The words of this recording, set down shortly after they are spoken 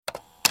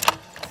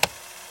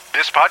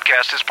This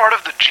podcast is part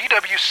of the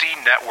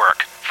GWC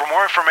Network. For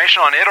more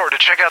information on it or to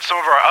check out some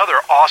of our other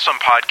awesome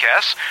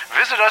podcasts,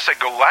 visit us at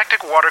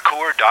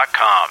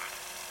galacticwatercooler.com.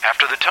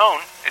 After the tone,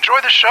 enjoy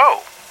the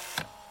show.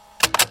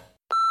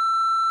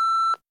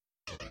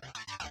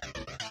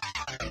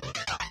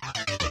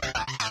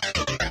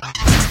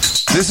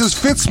 This is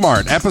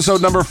FitSmart,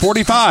 episode number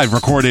 45,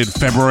 recorded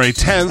February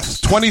 10th,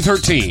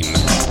 2013.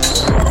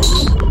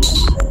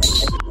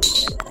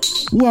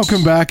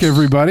 Welcome back,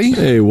 everybody.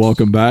 Hey,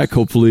 welcome back.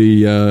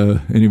 Hopefully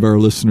any of our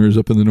listeners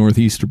up in the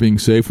Northeast are being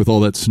safe with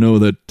all that snow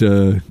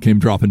that came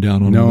dropping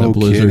down on that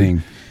blizzard.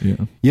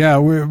 Kidding. Yeah, a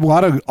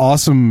lot of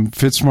awesome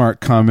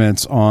FitSmart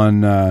comments on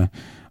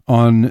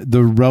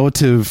the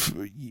relative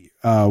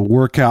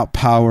workout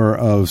power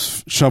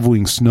of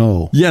shoveling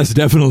snow. Yes,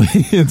 definitely.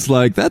 It's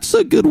like, that's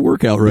a good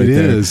workout right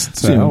there. It is.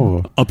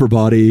 So, upper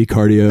body,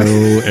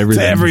 cardio,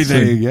 everything.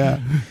 Everything,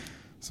 yeah.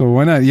 So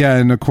why not? Yeah,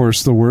 and of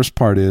course the worst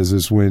part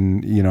is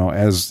when,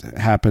 as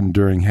happened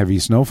during heavy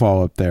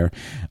snowfall up there,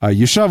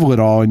 you shovel it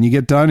all and you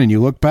get done and you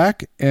look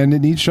back and it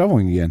needs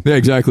shoveling again. Yeah,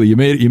 exactly. You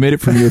made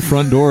it from your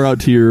front door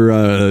out to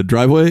your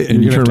driveway,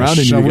 and you turn around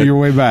and shovel your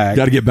way back.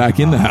 Got to get back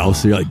in the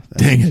house. So you're like,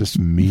 dang it! Just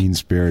mean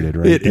spirited,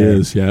 right? It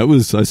is. Yeah, it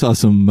was. I saw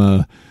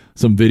some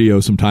video,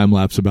 some time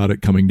lapse about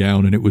it coming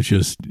down, and it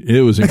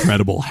was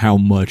incredible how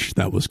much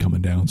that was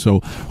coming down.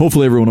 So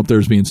hopefully everyone up there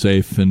is being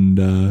safe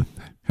and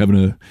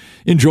trying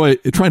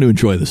to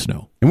enjoy the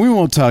snow. And we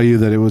won't tell you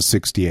that it was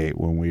 68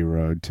 when we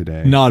rode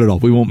today. Not at all.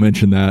 We won't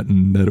mention that,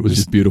 and that it was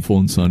just beautiful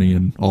and sunny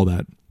and all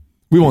that.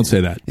 We won't say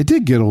that. It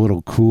did get a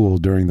little cool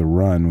during the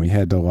run. We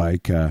had to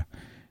wear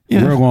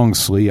a long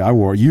sleeve.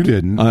 You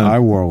didn't. I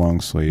wore long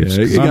sleeves.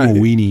 Yeah, I'm a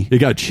weenie. It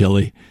got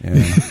chilly. Yeah.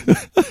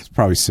 It's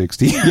probably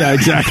 60. Yeah,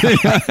 exactly.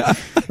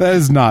 That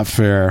is not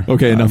fair.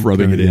 Okay, enough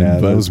rubbing it in. Yeah,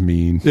 that was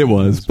mean. It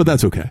was, but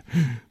that's okay.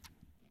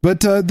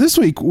 But this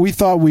week, we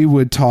thought we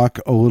would talk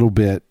a little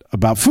bit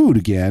about food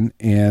again,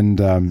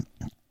 and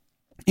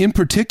in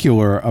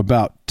particular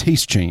about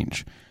taste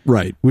change.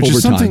 Right. Which Over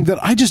is something time.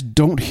 that I just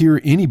don't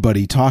hear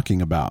anybody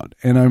talking about.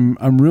 And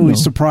I'm really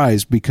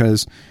surprised,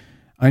 because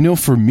I know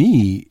for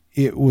me,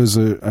 it was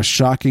a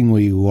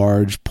shockingly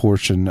large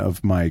portion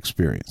of my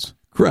experience.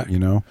 Correct.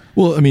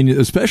 Well, I mean,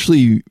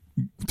 especially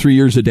 3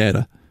 years of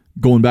data,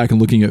 going back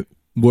and looking at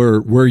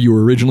where you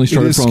originally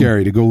started from. It is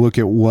scary to go look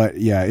at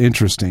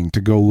interesting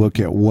to go look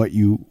at what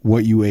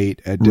you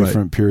ate at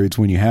different periods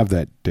when you have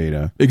that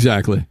data.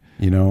 Exactly.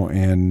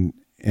 And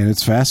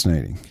it's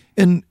fascinating.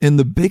 And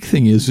the big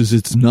thing is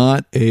it's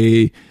not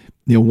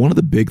one of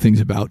the big things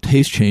about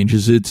taste change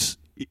is it's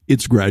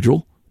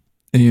gradual.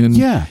 And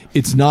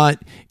it's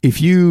not, I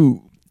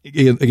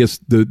guess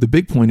the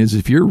big point is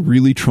if you're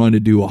really trying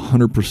to do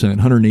 100%,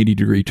 180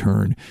 degree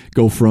turn,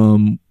 go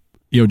from,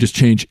 just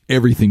change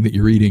everything that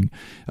you're eating.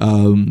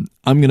 I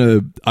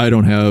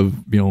don't have,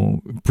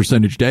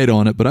 percentage data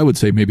on it, but I would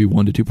say maybe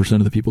 1% to 2%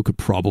 of the people could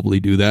probably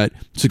do that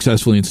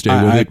successfully and stay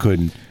with it. I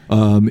couldn't.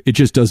 It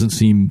just doesn't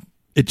seem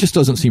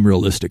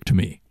realistic to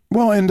me.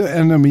 Well, and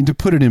I mean, to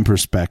put it in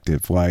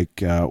perspective,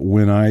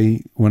 when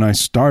I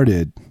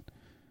started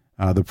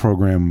the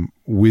program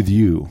with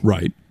you,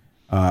 right,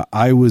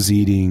 I was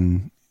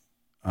eating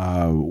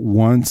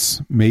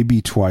once,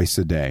 maybe twice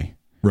a day,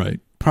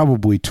 right.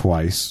 Probably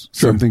twice,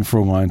 Sure. something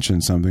for lunch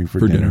and something for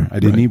dinner. I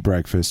didn't eat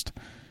breakfast.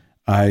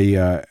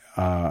 I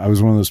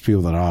was one of those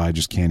people that I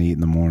just can't eat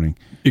in the morning.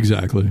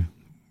 Exactly.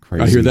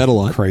 Crazy. I hear that a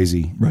lot.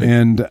 Crazy. Right.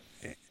 And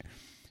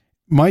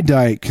my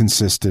diet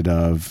consisted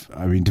of,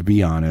 to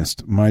be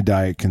honest,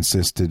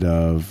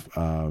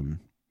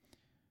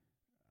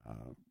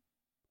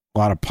 a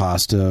lot of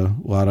pasta, a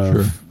lot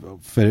of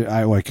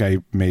I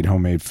made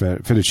homemade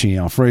fettuccine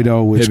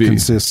Alfredo, which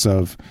consists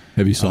of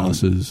heavy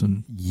sauces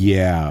and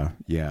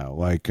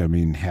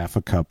half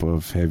a cup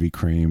of heavy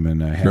cream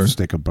and a half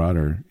stick of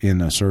butter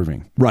in a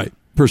serving. Right,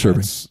 per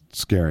serving. It's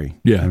scary.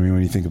 Yeah,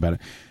 when you think about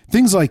it,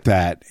 things like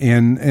that,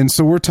 and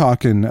so we're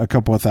talking a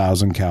couple of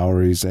 1,000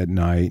 calories at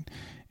night,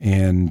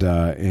 and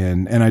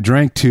I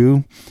drank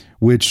too.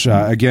 Which,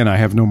 again, I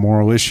have no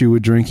moral issue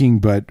with drinking,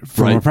 but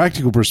from a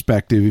practical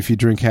perspective, if you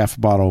drink half a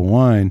bottle of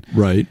wine,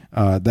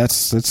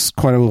 that's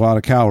quite a lot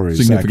of calories.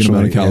 Significant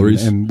amount of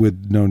calories. And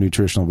with no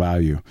nutritional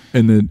value.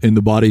 And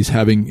the body's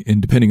having, and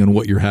depending on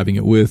what you're having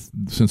it with,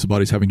 since the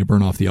body's having to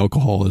burn off the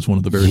alcohol as one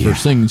of the very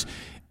first things,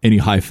 any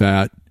high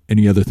fat,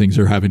 any other things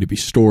are having to be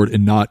stored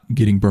and not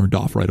getting burned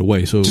off right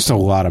away. So just a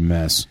lot of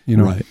mess,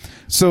 Right.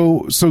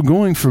 So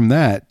going from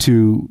that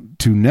to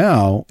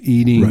now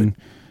eating...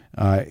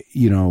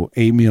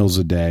 8 meals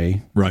a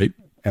day, right?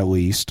 At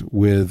least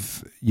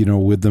with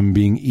them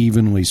being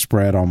evenly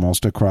spread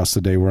almost across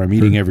the day, where I'm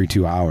eating every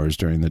 2 hours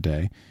during the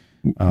day,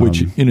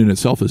 which in and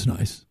itself is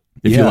nice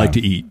if you like to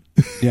eat.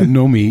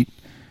 No meat.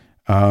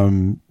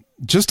 Let's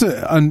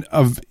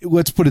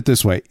put it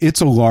this way: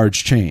 it's a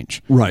large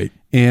change, right?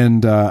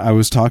 And I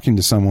was talking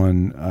to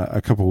someone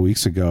a couple of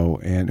weeks ago,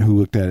 and who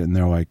looked at it and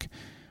they're like,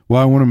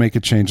 well, I want to make a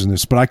change in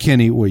this, but I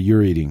can't eat what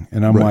you're eating.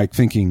 And I'm like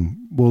thinking,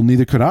 well,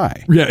 neither could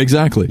I. Yeah,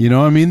 exactly.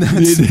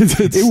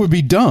 It would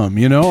be dumb,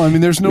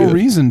 there's no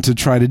reason to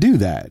try to do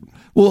that.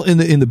 Well, and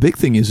the big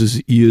thing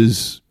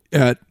is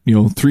at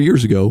 3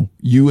 years ago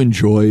you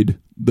enjoyed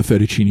the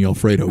fettuccine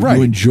Alfredo. Right.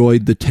 You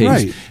enjoyed the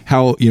taste. Right.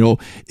 How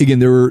again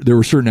there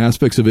were certain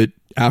aspects of it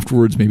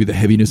afterwards, maybe the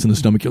heaviness in the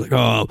stomach. You're like,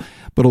 oh,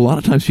 but a lot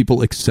of times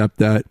people accept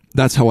that.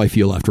 That's how I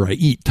feel after I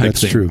eat. Type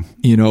That's thing. true.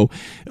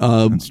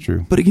 That's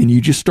true. But again,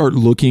 you just start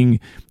looking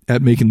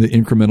at making the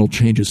incremental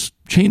changes.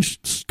 Change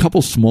a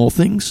couple small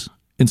things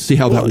and see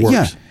how that works.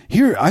 Yeah.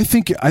 Here, I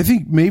think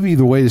maybe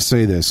the way to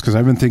say this, because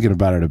I've been thinking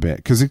about it a bit,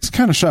 because it's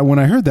kind of shot. When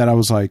I heard that, I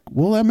was like,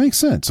 well, that makes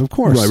sense. Of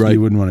course, right.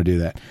 You wouldn't want to do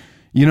that.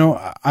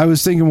 I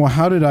was thinking, well,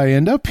 how did I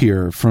end up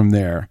here from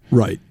there?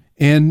 Right.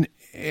 And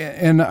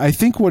I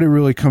think what it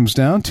really comes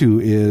down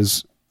to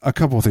is a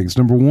couple of things.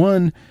 Number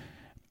one,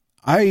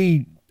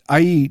 I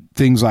eat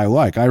things I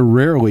like. I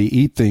rarely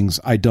eat things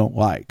I don't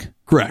like.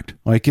 Correct.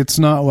 Like, it's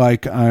not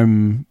like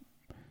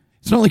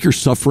it's not like you're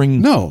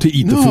suffering to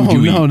eat the food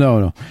you eat.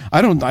 No.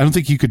 I don't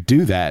think you could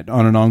do that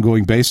on an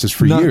ongoing basis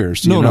for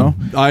years. No.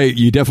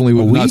 You definitely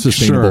would not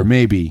sustainable. Sure,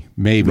 maybe.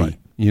 Right.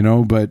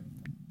 But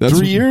that's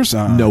 3 years?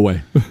 No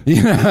way.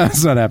 Yeah,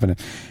 that's not happening.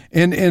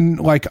 And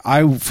like,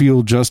 I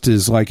feel just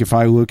as like,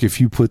 if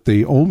you put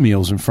the old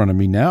meals in front of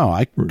me now,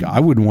 I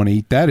wouldn't want to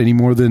eat that any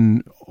more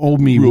than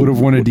old me would have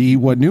wanted to eat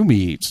what new me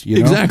eats.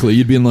 Exactly.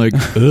 You'd be like,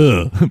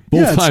 ugh.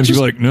 Both times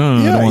you're like, no,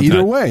 I don't want either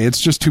that. way,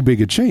 it's just too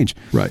big a change.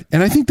 Right.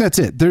 And I think that's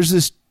it. There's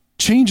this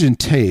change in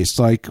taste.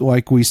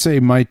 Like we say,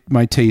 my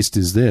taste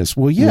is this.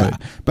 Well, yeah,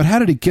 right. But how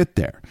did it get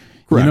there?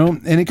 Correct.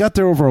 And it got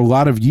there over a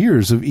lot of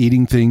years of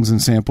eating things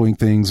and sampling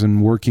things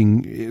and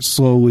working,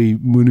 slowly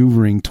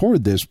maneuvering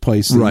toward this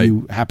place that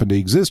you happen to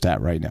exist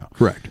at right now.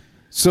 Correct.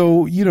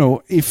 So,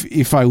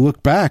 if I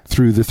look back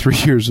through the 3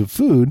 years of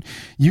food,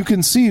 you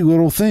can see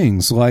little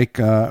things like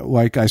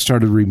I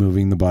started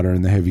removing the butter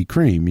and the heavy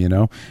cream,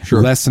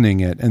 Sure. lessening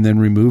it and then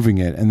removing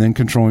it and then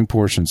controlling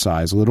portion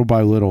size little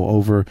by little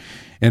over.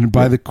 And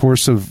by the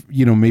course of,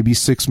 maybe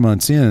 6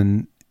 months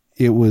in,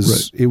 it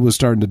was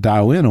starting to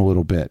dial in a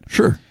little bit.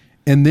 Sure.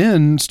 And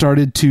then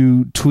started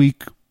to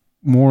tweak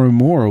more and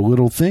more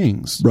little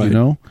things, right.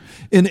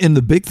 And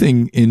the big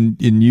thing, and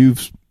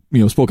you've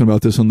spoken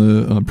about this on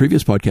the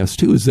previous podcast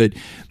too, is that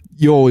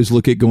you always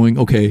look at going,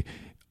 okay,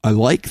 I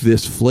like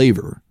this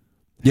flavor.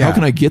 Yeah, how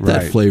can I get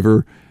that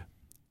flavor,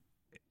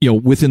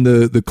 within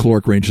the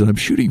caloric range that I'm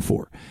shooting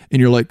for?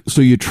 And you're like,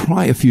 so you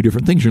try a few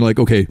different things. You're like,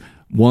 okay,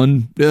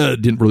 one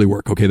didn't really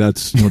work. Okay,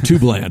 that's too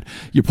bland.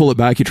 You pull it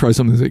back, you try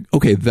something, like,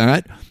 okay,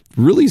 that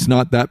really is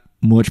not that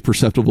much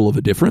perceptible of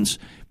a difference.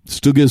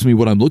 Still gives me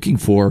what I'm looking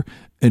for,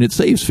 and it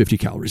saves 50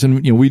 calories. And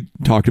we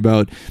talked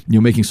about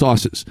making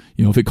sauces.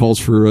 If it calls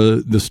for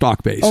the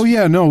stock base. Oh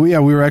yeah, no, yeah,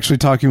 we were actually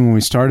talking when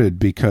we started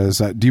because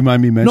do you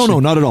mind me mentioning? No,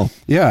 not at all.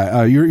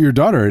 Yeah, your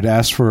daughter had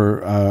asked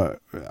for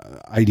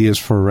ideas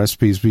for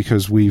recipes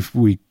because we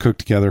cooked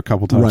together a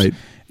couple times, right?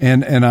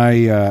 And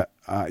I.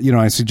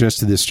 I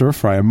suggested this stir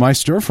fry. And my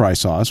stir fry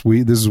sauce,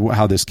 this is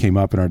how this came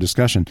up in our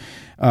discussion.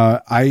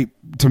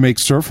 To make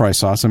stir fry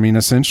sauce,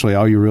 essentially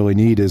all you really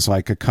need is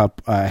like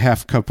a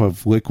half cup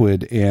of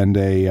liquid and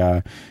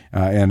a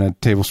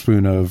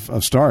tablespoon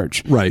of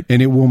starch. Right.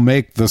 And it will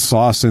make the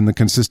sauce in the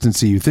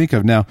consistency you think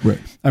of. Now, right.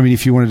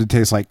 If you wanted to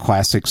taste like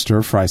classic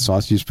stir fry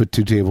sauce, you just put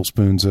 2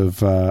 tablespoons of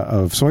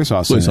soy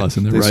sauce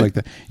in there, right. Like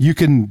that. You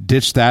can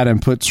ditch that and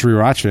put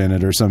sriracha in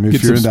it or something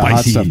if you're into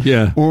spicy, hot stuff.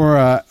 Yeah.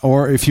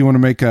 Or if you want to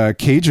make a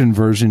Cajun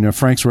version of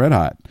Frank's Red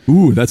Hot.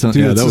 Ooh, that's that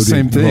would the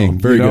same thing.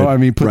 Very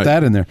good. Put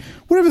that in there.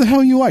 Whatever the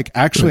hell you like.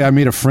 Actually, I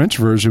made a French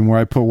version where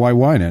I put white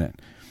wine in it.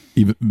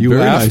 You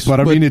laugh, nice, but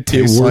it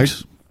tastes like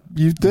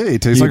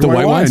it tastes like the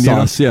white wine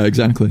sauce. Yeah,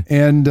 exactly.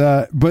 And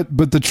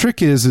but the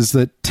trick is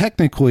that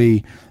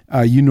technically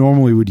you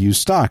normally would use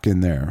stock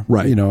in there,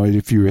 right?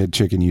 If you had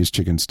chicken, use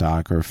chicken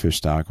stock or fish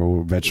stock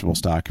or vegetable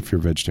stock if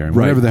you're vegetarian,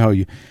 right. Whatever the hell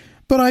you.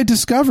 But I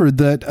discovered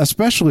that,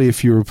 especially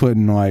if you were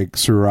putting like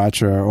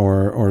sriracha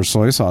or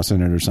soy sauce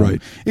in it or something,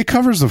 right. It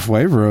covers the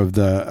flavor of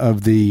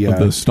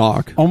the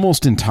stock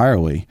almost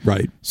entirely.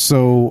 Right.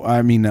 So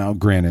now,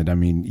 granted,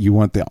 you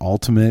want the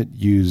ultimate,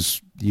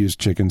 use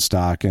chicken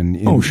stock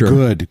and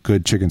sure.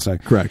 good chicken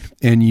stock, correct,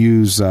 and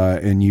use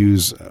about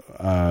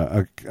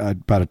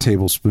a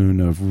tablespoon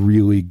of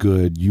really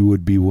good. You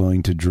would be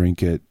willing to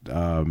drink it,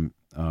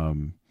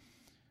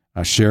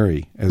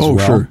 sherry as well,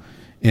 sure.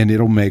 And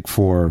it'll make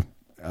for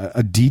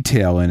a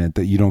detail in it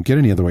that you don't get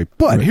any other way.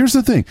 But right. Here's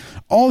the thing: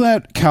 all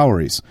that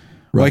calories,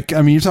 right.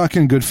 like you're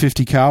talking a good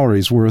 50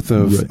 calories worth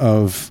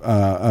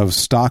of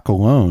stock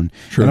alone.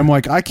 Sure. And I'm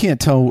like, I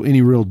can't tell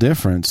any real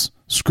difference.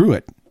 Screw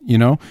it.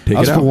 I'll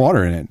just put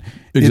water in it.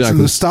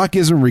 Exactly. The stock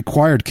isn't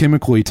required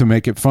chemically to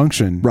make it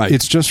function. Right.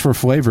 It's just for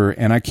flavor,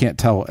 and I can't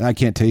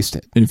taste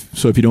it. And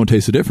so if you don't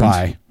taste the difference,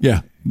 bye.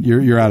 Yeah.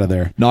 you're out of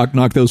there.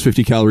 Knock those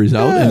 50 calories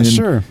out. Yeah, and then,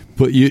 sure.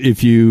 But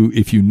if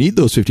you need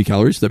those 50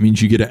 calories, that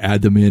means you get to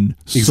add them in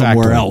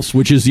somewhere else,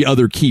 which is the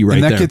other key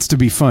right there. And that gets to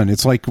be fun.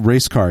 It's like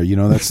race car.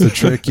 That's the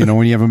trick.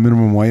 When you have a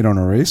minimum weight on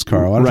a race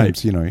car, a lot of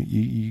times,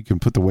 you can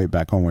put the weight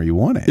back on where you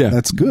want it. Yeah.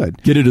 That's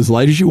good. Get it as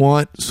light as you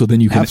want, so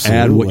then you can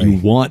add what you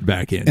want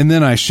back in. And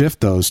then I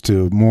shift those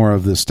to more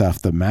of the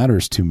stuff that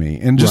matters to me.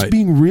 And just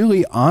being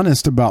really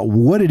honest about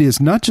what it is,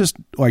 not just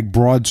like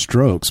broad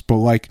strokes, but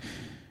like,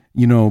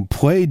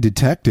 play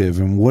detective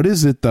and what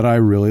is it that I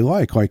really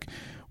like? Like,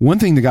 one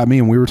thing that got me,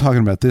 and we were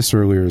talking about this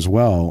earlier as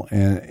well,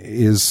 and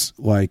is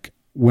like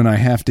when I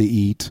have to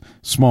eat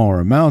smaller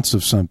amounts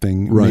of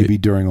something, maybe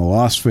during a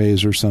loss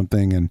phase or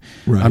something, and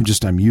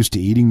I'm used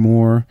to eating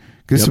more.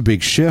 It's a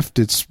big shift.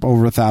 It's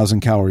over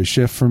 1,000 calorie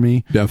shift for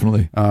me.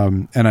 Definitely.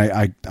 And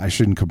I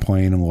shouldn't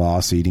complain and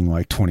loss eating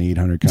like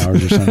 2,800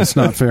 calories or something. It's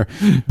not fair.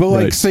 But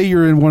like, say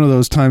you're in one of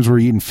those times where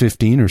you're eating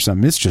 15 or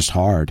something, it's just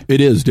hard.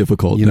 It is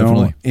difficult,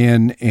 definitely.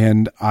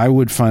 And I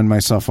would find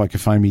myself, like,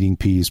 if I'm eating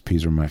peas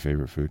are my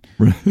favorite food.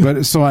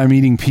 But so I'm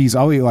eating peas.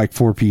 I'll eat like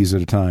 4 peas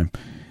at a time.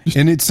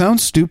 And it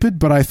sounds stupid,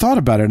 but I thought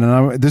about it,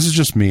 and this is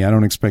just me. I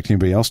don't expect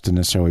anybody else to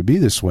necessarily be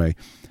this way.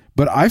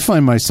 But I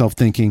find myself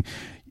thinking,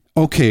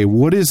 okay,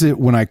 what is it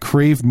when I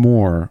crave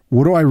more?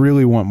 What do I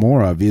really want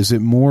more of? Is it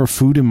more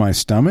food in my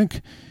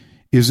stomach?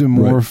 Is it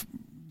more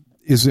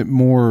Is it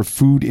more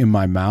food in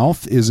my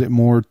mouth? Is it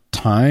more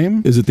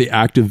time? Is it the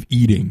act of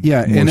eating?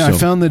 Yeah, and I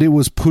found that it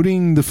was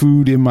putting the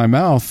food in my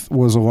mouth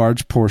was a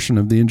large portion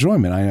of the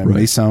enjoyment. It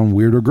may sound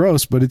weird or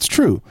gross, but it's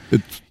true.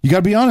 You got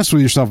to be honest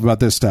with yourself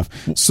about this stuff.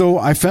 So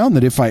I found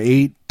that if I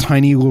ate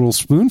tiny little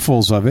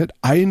spoonfuls of it,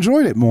 I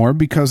enjoyed it more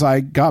because I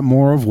got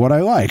more of what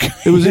I like.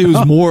 It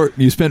was more.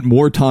 You spent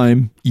more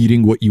time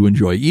eating what you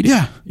enjoy eating.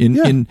 Yeah,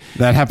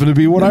 that happened to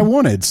be what I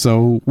wanted.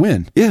 So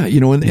win. Yeah,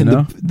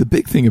 the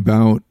big thing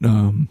about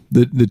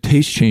the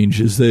taste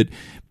change is that,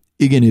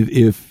 again,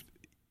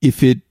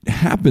 if it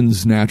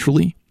happens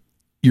naturally,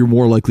 you're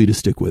more likely to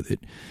stick with it.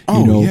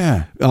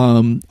 Yeah.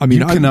 You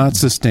cannot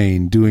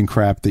sustain doing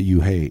crap that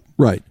you hate.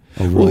 Right.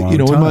 Over a long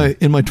time.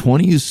 in my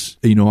 20s,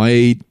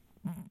 I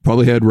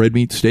probably had red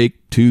meat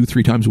steak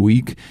 2-3 times a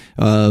week,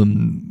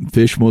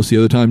 fish most of the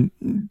other time,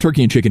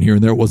 turkey and chicken here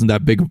and there. It wasn't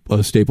that big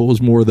a staple. It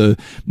was more the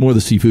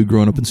seafood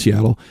growing up in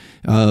Seattle.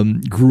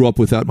 Grew up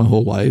with that my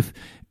whole life.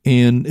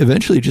 And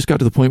eventually it just got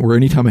to the point where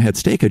anytime I had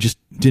steak, I just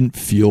didn't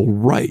feel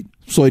right.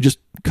 So I just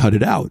cut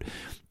it out,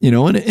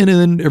 and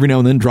then every now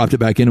and then dropped it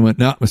back in and went,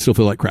 I still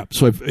feel like crap.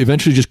 So I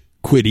eventually just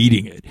quit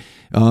eating it.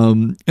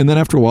 And then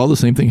after a while, the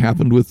same thing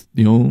happened with,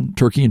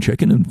 turkey and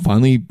chicken, and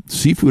finally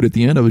seafood at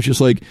the end. I was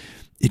just like,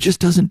 it just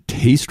doesn't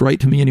taste right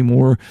to me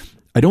anymore.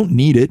 I don't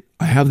need it.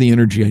 I have the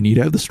energy I need.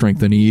 I have the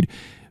strength I need.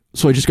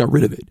 So I just got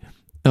rid of it.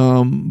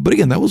 But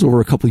again, that was over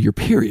a couple-year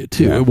period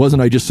too. Yeah. It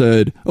wasn't, I just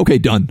said, okay,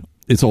 done.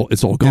 It's all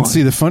gone. And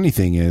see, the funny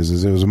thing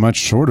is it was a much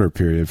shorter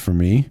period for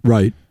me.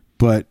 Right.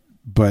 But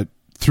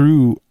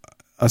through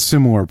a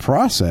similar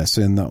process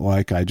in that,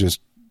 like, I just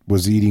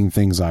was eating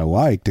things I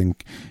liked and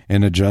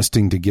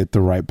adjusting to get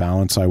the right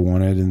balance I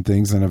wanted and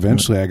things. And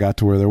eventually I got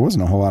to where there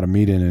wasn't a whole lot of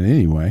meat in it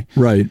anyway.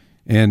 Right.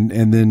 And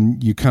then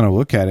you kind of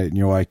look at it and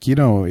you're like,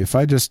 if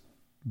I just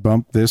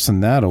bump this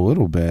and that a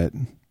little bit,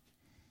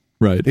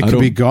 right, it could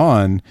be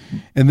gone.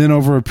 And then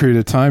over a period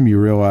of time, I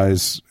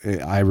realized,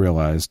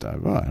 I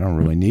don't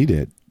really need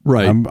it.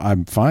 Right.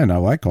 I'm fine. I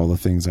like all the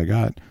things I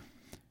got.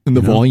 And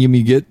the volume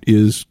you get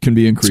can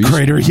be increased. It's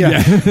greater,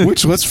 yeah.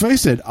 Which, let's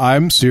face it,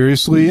 I'm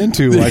seriously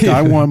into. Like,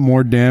 I want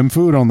more damn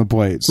food on the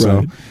plate. So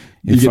right.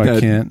 if you get I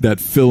can't, that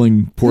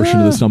filling portion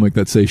of the stomach,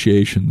 that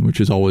satiation, which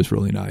is always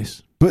really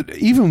nice. But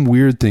even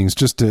weird things,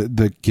 just to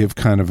give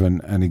kind of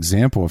an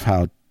example of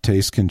how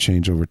taste can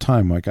change over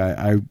time. Like,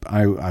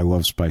 I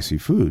love spicy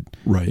food.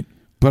 Right.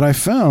 But I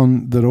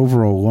found that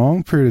over a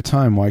long period of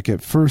time, like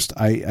at first,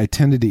 I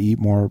tended to eat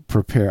more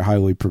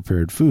highly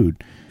prepared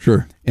food.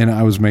 Sure. And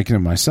I was making it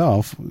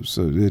myself,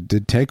 so it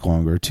did take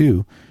longer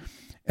too.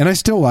 And I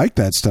still like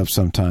that stuff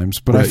sometimes,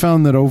 but I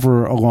found that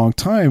over a long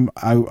time,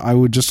 I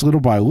would just little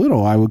by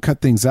little, I would cut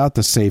things out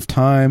to save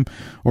time,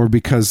 or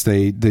because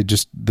the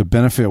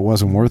benefit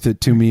wasn't worth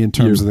it to me in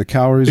terms of the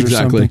calories or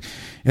something.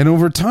 And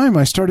over time,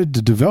 I started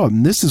to develop,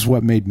 and this is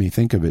what made me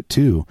think of it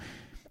too.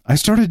 I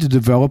started to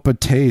develop a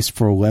taste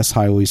for less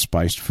highly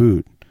spiced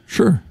food.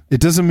 Sure. It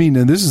doesn't mean,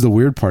 and this is the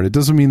weird part, it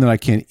doesn't mean that I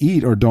can't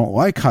eat or don't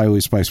like highly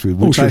spiced food,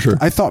 which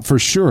I thought for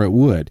sure it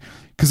would.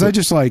 Because I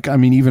just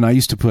even I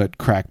used to put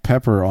cracked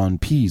pepper on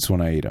peas when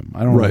I ate them.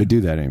 I don't really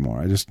do that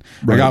anymore.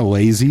 I got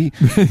lazy.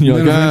 And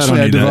then eventually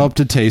I developed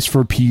a taste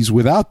for peas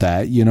without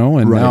that,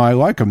 and now I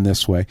like them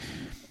this way.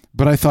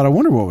 But I thought, I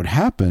wonder what would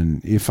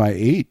happen if I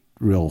ate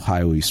real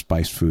highly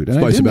spiced food. And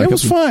it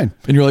was fine.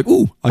 And you're like,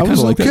 ooh, I kind of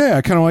like that. Okay,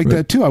 I kind of like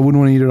that too. I wouldn't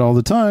want to eat it all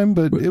the time,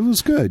 but it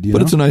was good.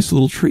 But it's a nice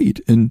little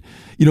treat. And,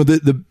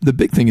 the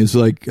big thing is,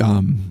 like,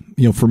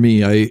 for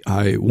me,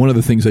 I one of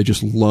the things I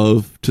just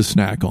love to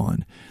snack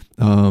on,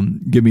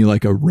 give me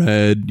like a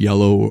red,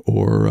 yellow,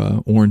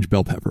 or orange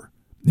bell pepper.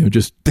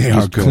 just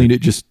good. Clean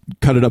it, just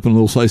cut it up in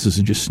little slices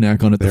and just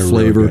snack on it. They're the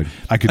flavor. really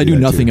good. I do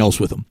nothing else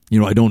with them.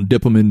 I don't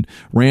dip them in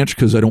ranch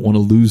because I don't want to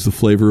lose the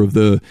flavor of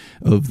the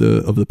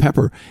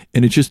pepper.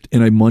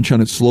 And I munch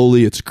on it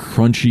slowly. It's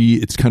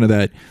crunchy. It's kind of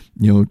that,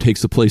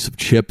 takes the place of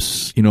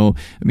chips.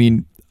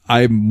 I'm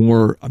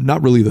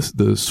not really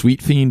the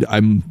sweet fiend.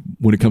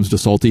 When it comes to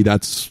salty,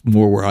 that's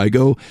more where I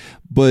go.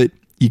 But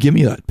you give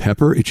me that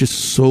pepper, it's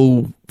just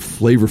so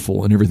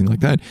flavorful and everything like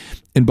that.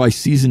 And by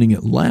seasoning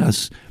it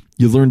less,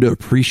 you learn to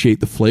appreciate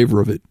the flavor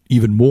of it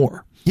even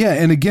more. Yeah,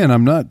 and again,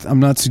 I'm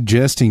not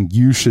suggesting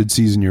you should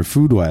season your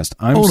food less.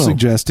 I'm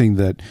suggesting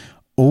that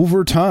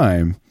over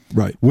time,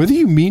 right, whether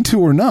you mean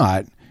to or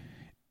not,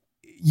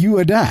 you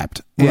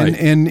adapt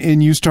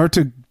and you start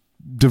to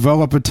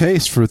develop a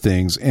taste for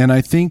things. And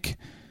I think,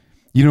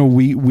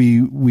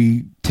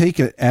 we take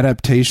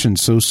adaptation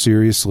so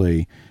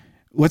seriously.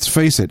 Let's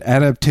face it,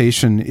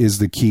 adaptation is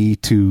the key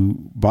to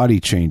body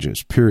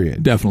changes,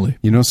 period. Definitely.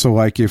 So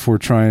like if we're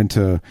trying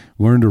to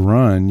learn to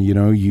run,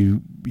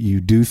 you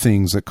do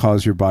things that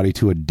cause your body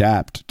to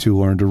adapt to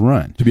learn to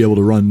run. To be able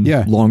to run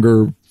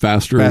longer,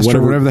 faster,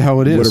 whatever the hell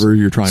it is. Whatever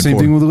you're trying Same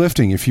for. thing with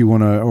lifting. If you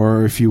want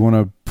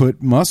to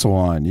put muscle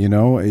on,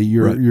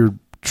 you're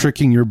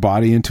tricking your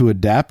body into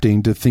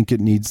adapting to think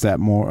it needs that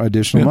more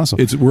additional muscle.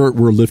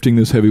 We're lifting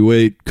this heavy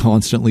weight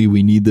constantly.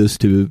 We need this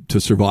to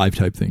survive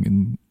type thing.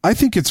 And I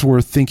think it's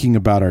worth thinking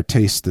about our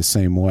taste the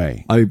same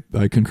way.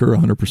 I concur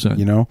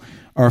 100%.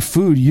 Our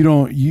food,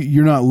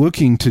 you're not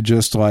looking to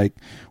just like,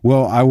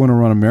 well, I want to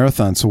run a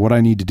marathon, so what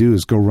I need to do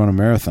is go run a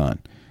marathon.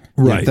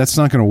 Right. Yeah, that's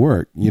not going to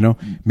work.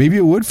 Maybe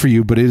it would for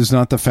you, but it is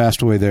not the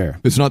fast way there.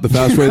 It's not the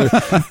fast way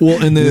there.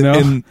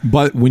 Well,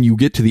 but when you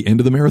get to the end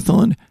of the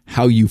marathon,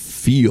 how you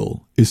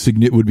feel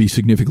would be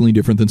significantly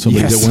different than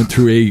somebody that went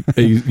through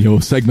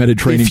a segmented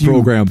training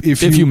program.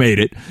 If you made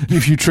it,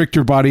 if you tricked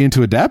your body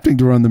into adapting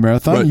to run the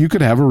marathon, you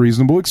could have a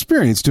reasonable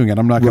experience doing it.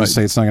 I'm not going to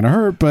say it's not going to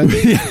hurt, but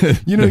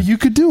you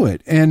could do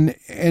it.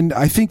 And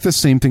I think the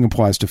same thing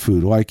applies to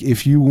food. Like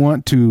if you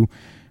want to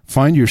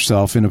find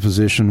yourself in a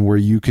position where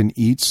you can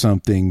eat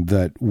something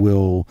that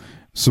will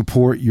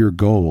support your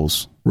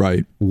goals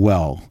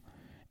well.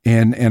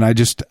 And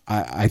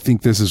I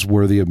think this is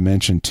worthy of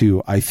mention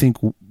too. I think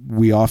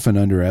we often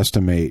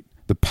underestimate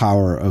the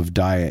power of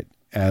diet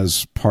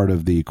as part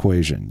of the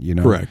equation,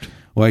 Correct.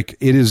 Like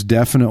it is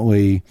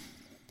definitely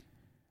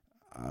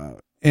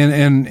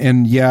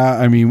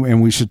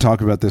and we should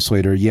talk about this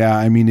later.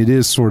 Yeah, it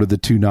is sort of the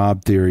two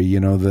knob theory,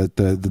 that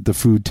the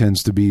food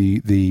tends to be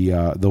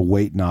the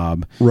weight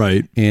knob,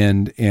 right?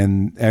 And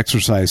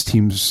exercise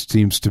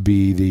seems to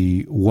be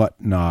the what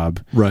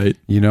knob, right?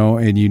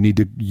 And you need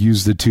to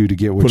use the two to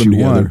get what you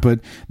want. But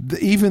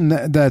even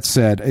that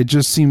said, it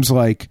just seems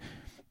like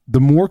the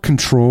more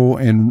control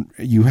and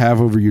you have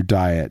over your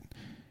diet,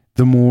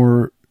 the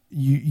more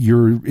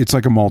it's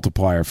like a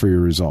multiplier for your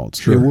results.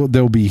 Sure.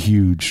 They'll be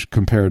huge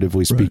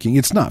comparatively speaking. Right.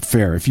 It's not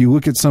fair. If you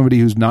look at somebody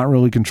who's not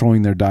really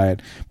controlling their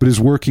diet, but is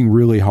working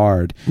really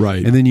hard.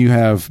 Right. And then you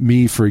have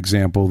me, for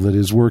example, that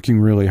is working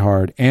really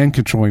hard and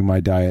controlling my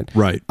diet.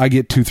 Right. I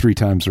get 2-3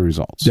 times the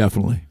results.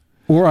 Definitely.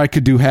 Or I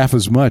could do half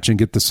as much and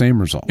get the same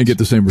results.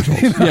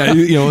 Yeah.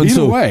 And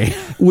either way.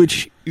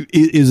 Which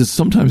is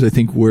sometimes I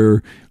think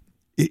where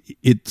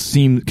it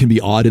can be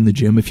odd in the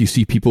gym if you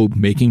see people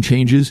making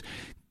changes.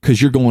 Because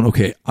you're going,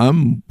 okay,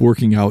 I'm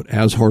working out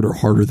as hard or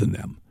harder than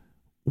them.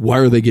 Why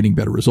are they getting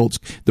better results?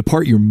 The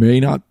part you're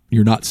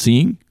not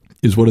seeing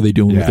is what are they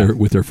doing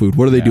with their food?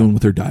 What are they doing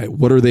with their diet?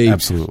 What are they?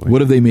 Absolutely.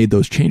 What have they made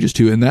those changes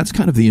to? And that's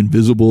kind of the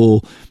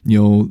invisible,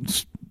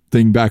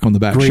 thing back on the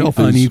back shelf.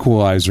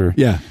 Unequalizer.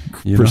 Yeah,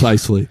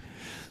 precisely.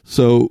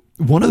 So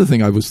one other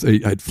thing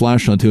I'd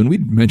flashed onto, and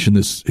we'd mentioned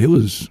this. It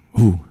was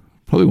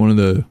probably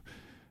it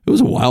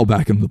was a while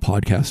back in the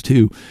podcast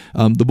too.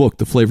 The book,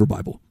 The Flavor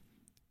Bible.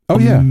 Oh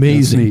yeah,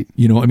 amazing.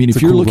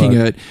 If you're looking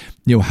at,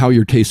 how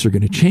your tastes are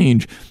going to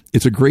change,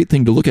 it's a great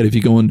thing to look at. If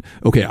you're going,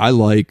 okay, I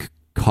like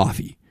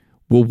coffee.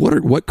 Well,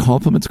 what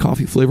complements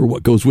coffee flavor?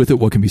 What goes with it?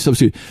 What can be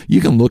substituted?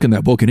 You can look in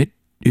that book and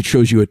it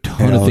shows you a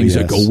ton of things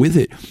that go with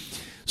it.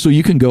 So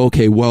you can go,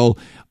 okay, well,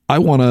 I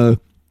want to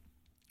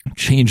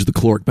change the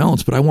caloric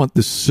balance, but I want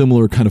this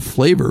similar kind of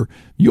flavor.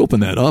 You open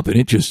that up and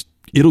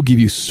it'll give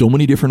you so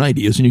many different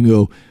ideas, and you can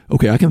go,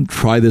 okay, I can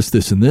try this,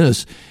 this, and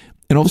this.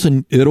 And all of a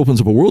sudden, it opens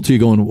up a world to you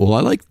going, well,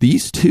 I like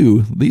these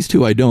two. These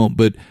two I don't,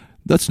 but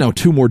that's now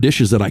 2 more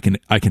dishes that I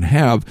can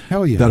have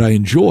that I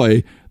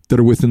enjoy that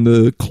are within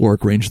the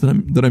caloric range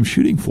that I'm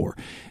shooting for.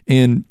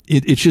 And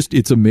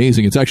it's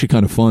amazing. It's actually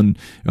kind of fun.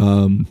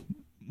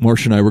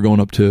 Marcia and I were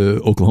going up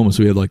to Oklahoma,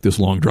 so we had like this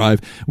long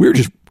drive.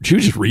 She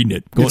was just reading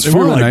it. It's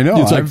fun, I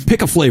know. It's like,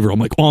 pick a flavor. I'm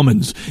like,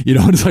 almonds.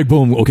 And it's like,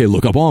 boom, okay,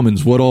 look up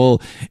almonds. What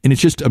all? And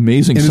it's just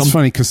amazing. And it's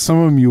funny because some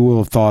of them you will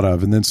have thought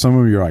of, and then some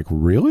of them you're like,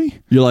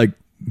 really? You're like,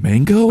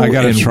 mango? I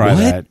got to try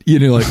that. So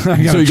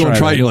you go and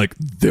try it, and you're like,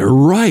 they're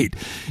right.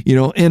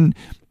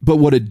 But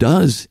what it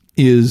does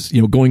is,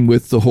 going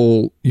with the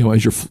whole,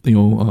 as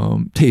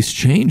your, taste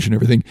change and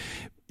everything,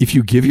 if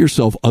you give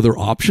yourself other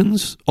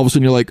options, all of a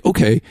sudden you're like,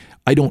 okay,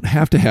 I don't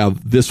have to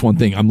have this one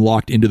thing. I'm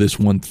locked into this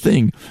one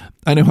thing.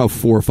 I now have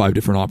 4 or 5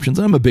 different options.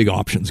 I'm a big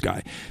options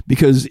guy,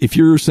 because if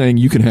you're saying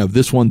you can have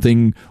this one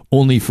thing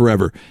only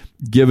forever,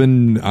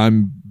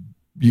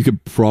 you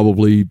could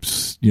probably,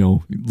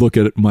 look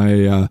at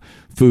my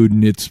food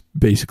and it's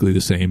basically the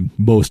same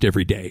most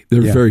every day. There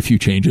are very few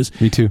changes.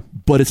 Me too.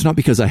 But it's not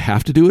because I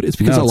have to do it. It's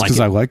because I like it. Because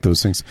I like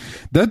those things.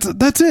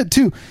 That's it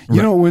too.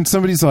 You know, when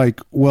somebody's like,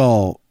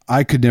 well,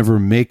 I could never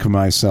make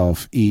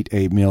myself eat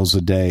 8 meals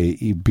a day,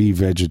 be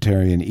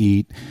vegetarian,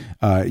 eat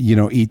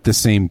the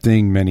same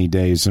thing many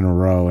days in a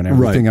row and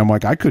everything. Right. I'm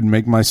like, I couldn't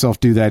make myself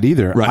do that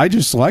either. Right. I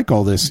just like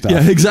all this stuff.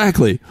 Yeah,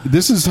 exactly.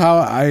 This is how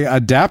I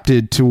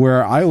adapted to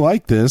where I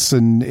like this,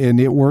 and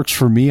it works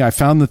for me. I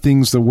found the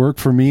things that work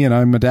for me, and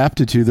I'm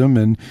adapted to them,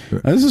 and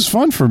this is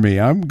fun for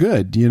me. I'm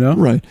good,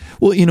 Right.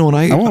 Well, and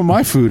I want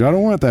my food. I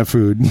don't want that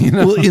food,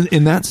 Well,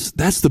 and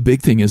that's the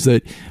big thing is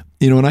that,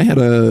 and I had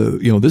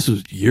this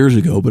was years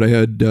ago, but I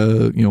had,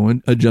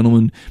 a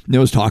gentleman, and I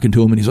was talking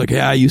to him, and he's like,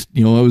 yeah,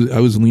 I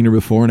was leaner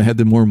before and I had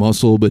the more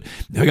muscle, but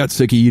I got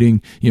sick of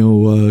eating,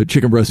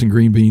 chicken breast and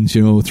green beans,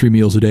 3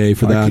 meals a day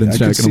for that. I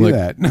could see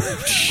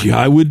that. Yeah,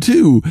 I would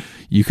too.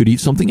 You could eat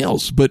something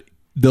else. But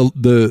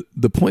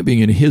the point being,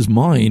 in his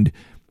mind,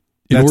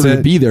 in order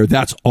to be there,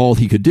 that's all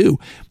he could do.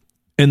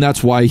 And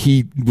that's why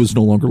he was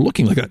no longer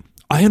looking like that.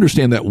 I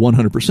understand that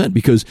 100%,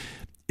 because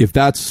if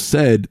that's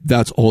said,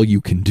 that's all you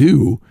can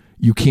do,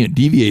 you can't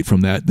deviate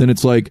from that, then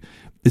it's like,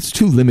 it's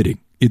too limiting.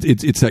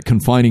 It's that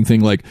confining thing,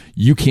 like,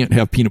 you can't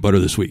have peanut butter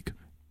this week.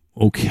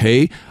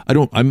 Okay.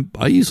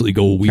 I usually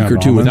go a week or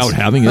two without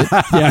having it.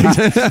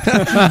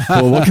 Yeah.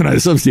 Well, what can I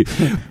substitute?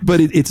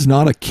 But it's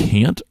not a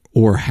can't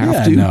or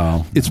have to.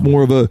 No. It's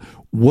more of a,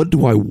 what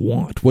do I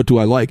want? What do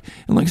I like?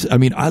 And like I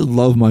said, I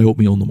love my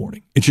oatmeal in the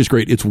morning. It's just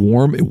great. It's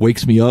warm. It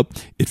wakes me up.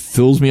 It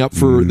fills me up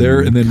for there.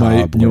 And then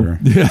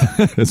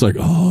it's like,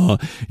 throw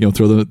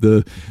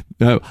the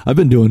I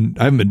haven't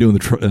been doing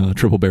the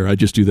triple bear. I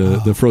just do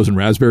the frozen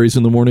raspberries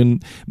in the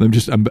morning.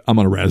 I'm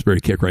on a raspberry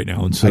kick right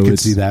now. And so I can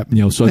see that.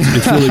 So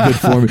it's really good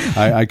for me.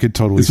 I could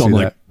totally see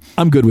that.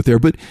 I'm good with there.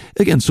 But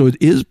again, so it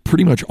is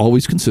pretty much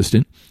always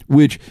consistent,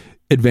 which,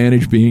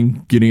 advantage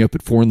being getting up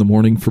at 4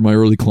 a.m. for my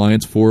early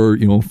clients,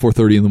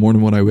 4:30 in the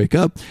morning when I wake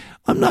up.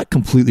 I'm not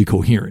completely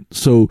coherent.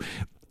 So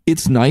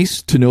it's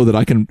nice to know that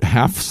I can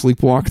half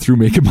sleepwalk through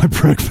making my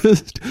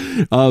breakfast.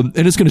 And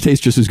it's going to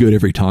taste just as good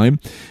every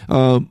time.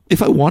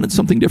 If I wanted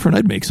something different,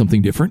 I'd make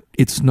something different.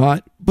 It's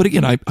not, but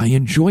again, I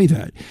enjoy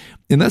that.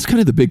 And that's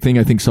kind of the big thing.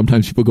 I think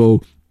sometimes people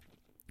go,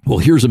 well,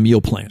 here's a meal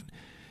plan.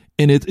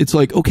 And it's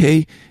like,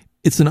 okay,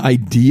 it's an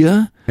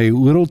idea. Hey,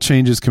 little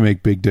changes can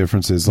make big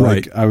differences.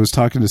 Like, I was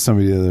talking to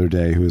somebody the other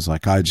day who was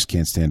like, I just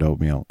can't stand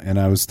oatmeal. And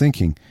I was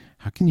thinking,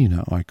 how can you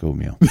not like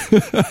oatmeal? I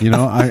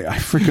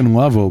freaking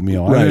love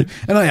oatmeal. Right.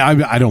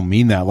 I don't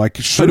mean that. Like,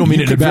 sure, I don't mean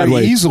you it in a bad very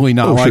way. Easily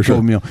not like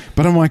oatmeal.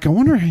 But I'm like, I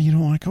wonder how you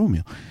don't like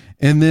oatmeal.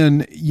 And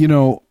then,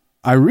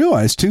 I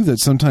realized too that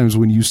sometimes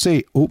when you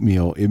say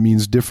oatmeal, it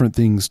means different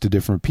things to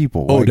different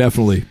people. Oh,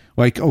 definitely.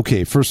 Like,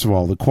 okay, first of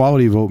all, the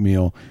quality of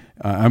oatmeal.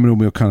 I'm an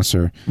oatmeal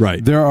connoisseur.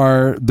 Right. There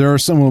are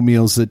some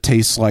oatmeals that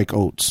taste like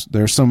oats.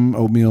 There's some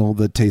oatmeal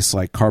that tastes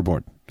like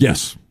cardboard.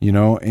 Yes.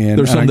 And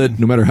there's some that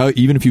no matter how,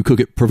 even if you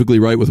cook it perfectly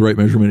right with the right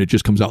measurement, it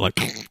just comes out like.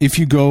 If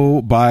you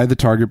go buy the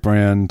Target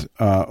brand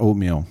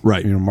oatmeal,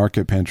 right?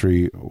 Market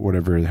Pantry,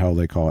 whatever the hell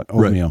they call it,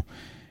 oatmeal. Right.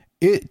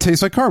 It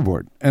tastes like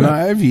cardboard, and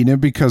I've eaten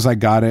it because I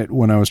got it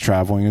when I was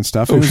traveling and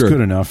stuff. It was good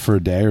enough for a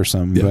day or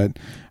something,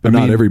 but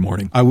not every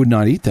morning. I would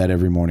not eat that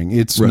every morning.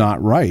 It's not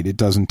right. It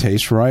doesn't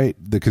taste right.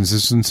 The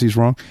consistency's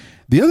wrong.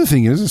 The other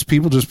thing is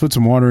people just put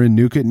some water in,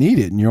 nuke it, and eat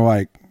it, and you're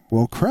like,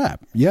 well,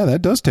 crap. Yeah,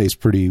 that does taste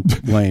pretty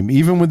lame.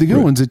 Even with the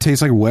good ones, it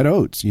tastes like wet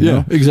oats. You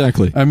know?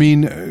 Exactly. But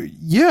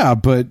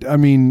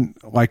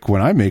like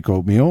when I make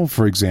oatmeal,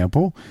 for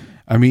example,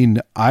 I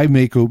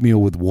make oatmeal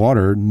with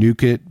water,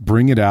 nuke it,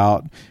 bring it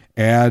out.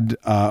 Add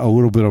a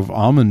little bit of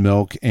almond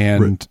milk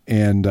and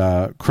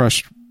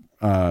crushed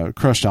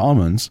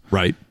almonds,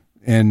 right?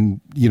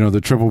 And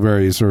the triple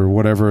berries or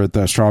whatever,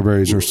 the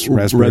strawberries or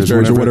raspberries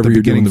or whatever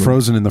you're getting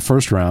frozen in the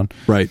first round,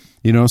 right?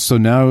 So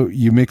now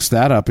you mix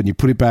that up and you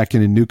put it back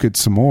in and nuke it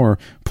some more,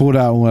 pull it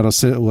out and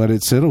let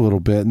it sit a little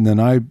bit, and then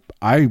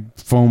I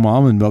foam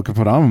almond milk and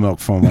put almond milk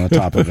foam on the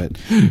top of it.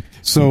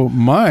 So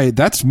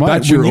that's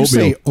your oatmeal.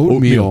 Say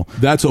oatmeal,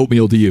 that's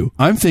oatmeal to you.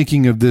 I'm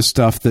thinking of this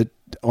stuff that.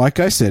 Like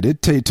I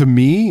said, to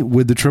me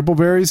with the triple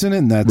berries in it,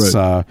 and that's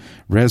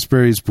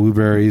raspberries,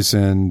 blueberries,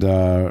 and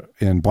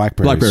blackberries.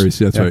 Blackberries,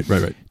 that's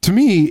right. To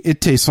me, it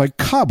tastes like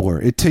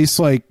cobbler. It tastes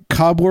like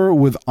cobbler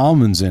with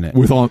almonds in it.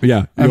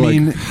 I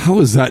mean, how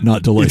is that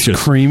not delicious?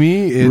 It's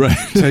creamy. It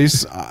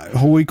tastes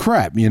holy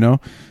crap,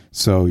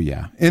 So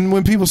yeah, and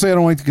when people say I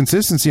don't like the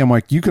consistency, I'm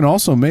like, you can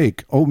also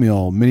make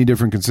oatmeal many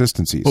different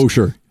consistencies. Oh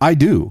sure, I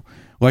do.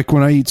 Like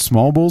when I eat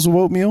small bowls of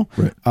oatmeal,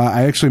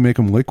 I actually make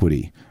them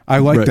liquidy. I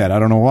like that. I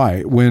don't know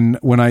why.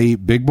 When I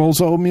eat big bowls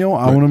of oatmeal,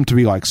 I want them to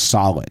be like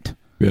solid.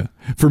 Yeah.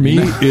 For me,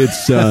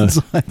 it's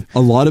a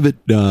lot of it.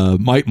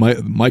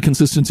 My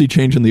consistency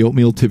change in the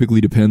oatmeal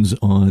typically depends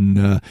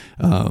on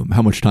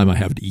how much time I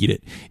have to eat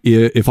it.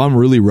 If I'm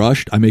really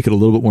rushed, I make it a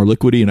little bit more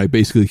liquidy, and I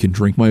basically can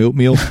drink my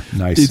oatmeal.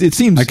 Nice. It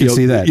seems I can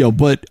see that.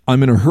 But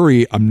I'm in a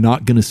hurry. I'm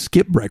not going to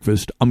skip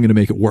breakfast. I'm going to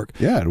make it work.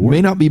 Yeah, it'll work.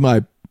 May not be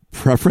my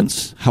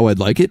preference how I'd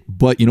like it,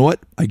 but you know what?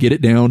 I get it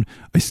down.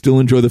 I still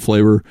enjoy the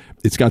flavor.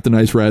 It's got the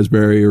nice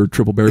raspberry or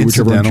triple berry,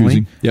 whichever I'm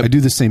choosing. Yep. I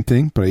do the same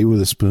thing, but I eat with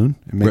a spoon.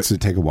 It makes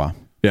it take a while.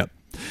 Yeah.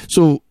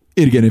 So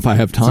again, if I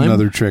have time, it's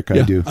another trick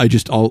I do.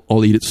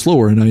 I'll eat it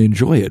slower and I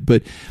enjoy it.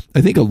 But I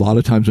think a lot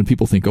of times when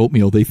people think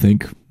oatmeal, they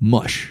think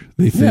mush.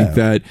 They think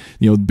that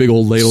big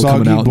old ladle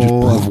soggy coming out,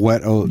 bowl of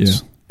wet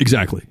oats. Yeah,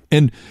 exactly.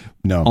 And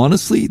no,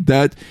 honestly,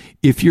 that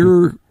if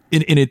you're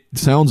and it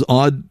sounds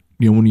odd.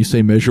 When you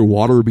say measure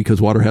water,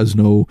 because water has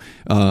no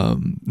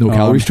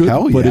calories to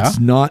it, but it's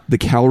not the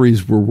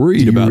calories we're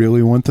worried about. Do you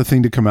really want the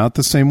thing to come out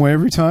the same way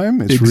every time?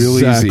 It's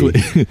really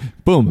easy.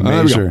 Boom.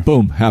 Measure.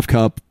 Boom. Half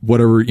cup,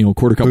 whatever,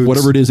 quarter cup,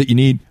 whatever it is that you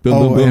need.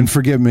 Boom, boom. And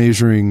forget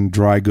measuring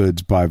dry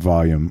goods by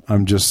volume.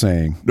 I'm just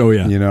saying. Oh,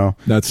 yeah.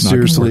 That's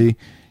seriously.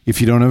 If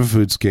you don't have a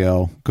food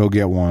scale, go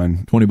get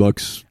one.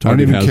 $20. I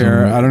don't even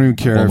care. I don't even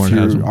care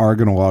if you are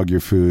going to log your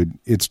food.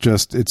 It's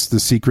the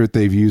secret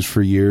they've used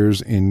for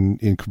years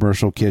in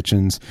commercial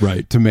kitchens,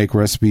 right, to make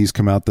recipes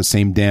come out the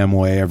same damn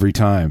way every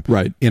time,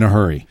 right, in a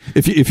hurry.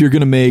 If you're going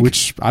to make,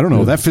 which I don't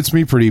know, that fits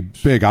me pretty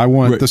big. I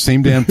want the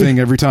same damn thing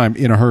every time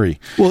in a hurry.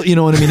 Well, you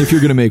know what I mean. If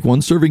you're going to make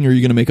one serving, or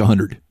you're going to make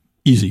 100,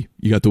 easy.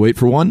 You got the weight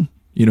for one.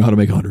 You know how to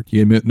make 100.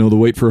 You know the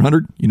weight for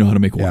 100. You know how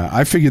to make one. Yeah,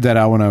 I figured that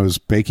out when I was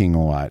baking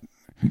a lot.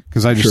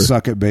 Because I just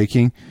suck at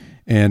baking,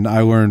 and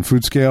I learned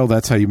food scale.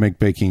 That's how you make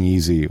baking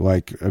easy.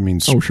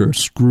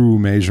 Screw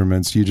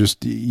measurements. You just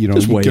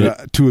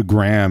to a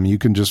gram. You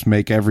can just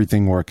make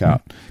everything work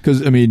out. Because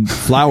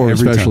flour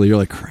especially, you're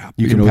like, crap.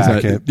 You can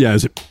pack it. Yeah,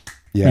 is it?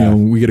 Yeah,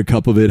 we get a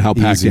cup of it. How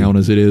packed down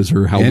as it is,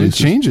 or how and loose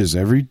it changes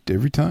every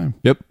time.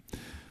 Yep.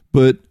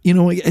 But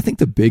I think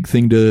the big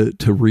thing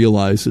to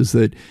realize is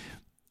that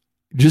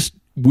just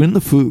when the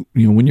food,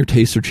 when your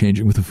tastes are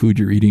changing with the food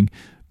you're eating,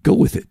 go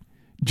with it.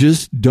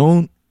 Just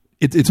don't.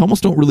 It's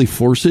almost don't really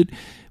force it.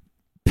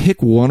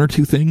 Pick one or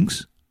two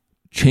things,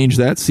 change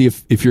that. See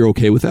if you're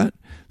okay with that.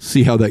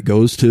 See how that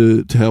goes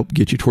to help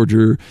get you towards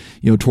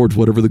towards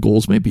whatever the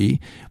goals may be,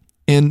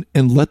 and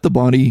let the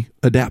body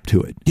adapt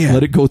to it. Yeah.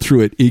 Let it go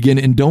through it again,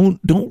 and don't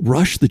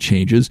rush the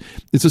changes.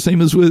 It's the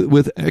same as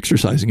with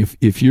exercising.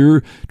 If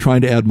you're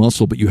trying to add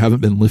muscle but you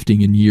haven't been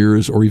lifting in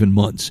years or even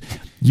months,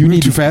 you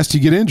move too fast, you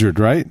get injured,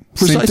 right?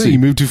 Precisely. Same thing. You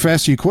move too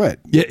fast, you quit.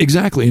 Yeah,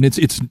 exactly. And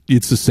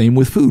it's the same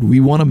with food. We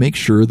want to make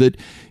sure that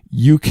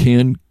you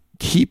can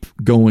keep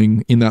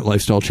going in that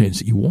lifestyle change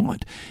that you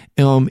want.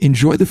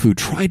 Enjoy the food.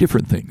 Try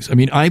different things.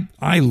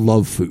 I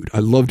love food. I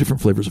love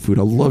different flavors of food.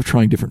 I love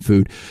trying different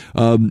food.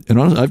 And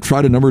honestly, I've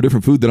tried a number of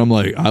different food that I'm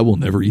like, I will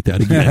never eat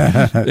that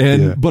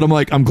again. But I'm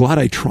like, I'm glad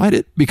I tried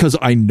it because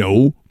I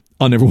know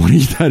I'll never want to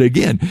eat that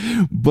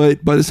again.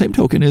 But by the same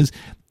token is,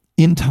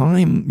 in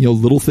time,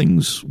 little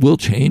things will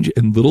change,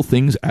 and little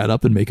things add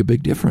up and make a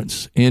big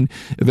difference. And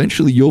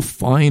eventually you'll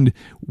find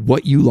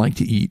what you like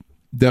to eat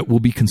that will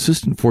be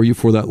consistent for you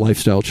for that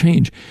lifestyle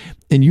change.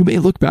 And you may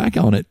look back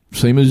on it,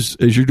 same as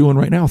you're doing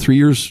right now, 3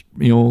 years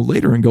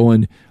later, and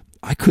going,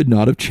 I could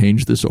not have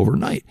changed this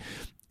overnight.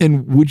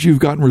 And would you have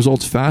gotten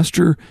results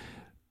faster?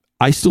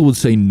 I still would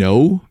say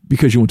no,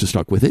 because you wouldn't have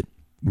stuck with it.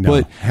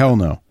 No, hell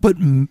no. But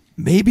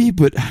maybe,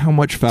 but how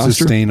much faster?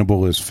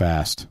 Sustainable is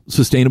fast.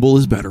 Sustainable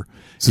is better.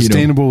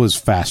 Sustainable is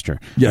faster.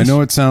 Yes. I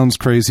know it sounds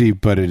crazy,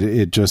 but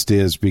it just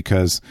is,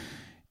 because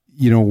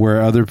where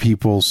other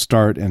people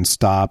start and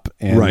stop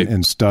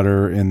and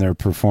stutter in their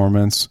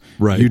performance,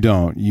 you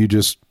don't. You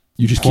just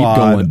keep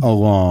going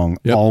along,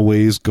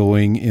 always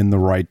going in the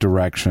right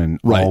direction,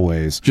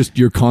 always. Just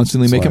you're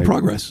constantly making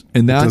progress,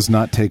 and that does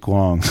not take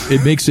long.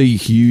 It makes a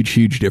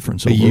huge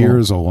difference. A year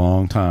is a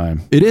long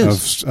time. It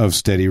is of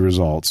steady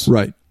results,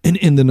 right?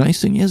 And the nice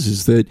thing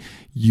is that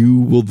you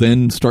will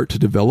then start to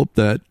develop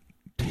that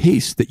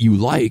taste that you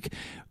like,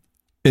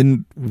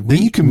 and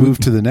then you can move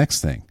to the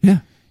next thing. Yeah.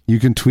 You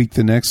can tweak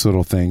the next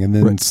little thing and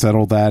then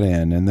settle that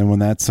in. And then when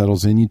that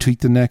settles in, you tweak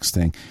the next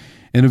thing.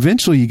 And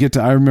eventually you get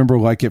to, I remember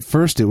at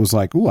first it was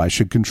like, I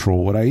should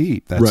control what I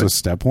eat. That's a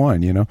step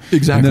one,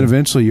 Exactly. And then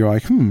eventually you're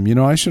like,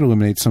 I should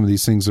eliminate some of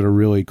these things that are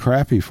really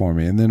crappy for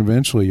me. And then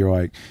eventually you're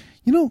like,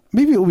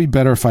 maybe it would be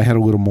better if I had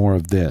a little more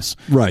of this.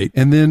 Right.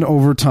 And then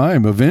over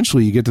time,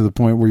 eventually you get to the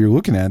point where you're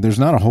looking at it, there's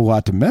not a whole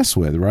lot to mess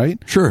with, right?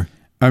 Sure.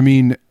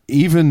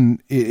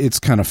 Even it's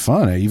kind of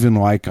fun.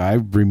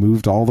 I've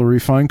removed all the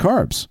refined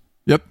carbs.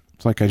 Yep.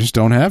 It's like I just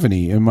don't have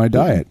any in my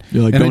diet,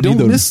 and I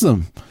don't miss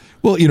them.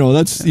 Well,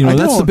 that's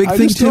that's the big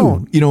thing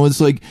too.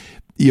 It's like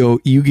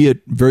you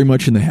get very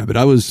much in the habit.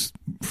 I was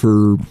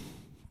for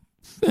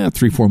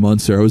 3-4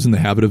 months there. I was in the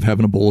habit of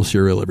having a bowl of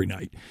cereal every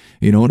night.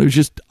 And it was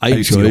just I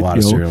used to eat a lot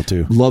of cereal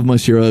too. Love my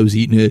cereal. I was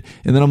eating it,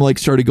 and then I'm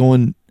started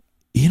going.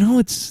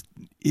 It's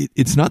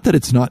not that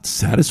it's not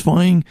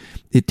satisfying.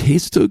 It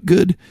tastes so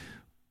good,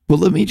 but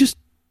let me just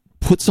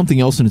put something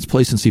else in its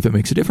place and see if it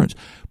makes a difference.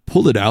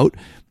 pulled it out.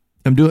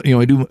 I'm doing,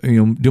 I do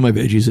my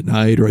veggies at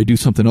night, or I do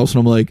something else, and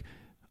I'm like,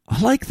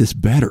 I like this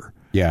better.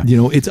 Yeah.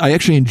 I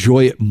actually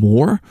enjoy it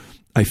more.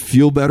 I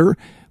feel better.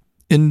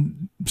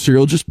 And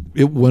cereal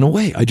it went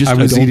away. I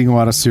was eating a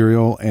lot of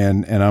cereal,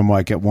 and I'm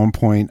like, at one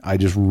point, I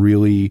just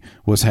really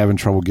was having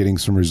trouble getting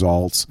some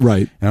results.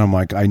 Right. And I'm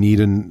like, I need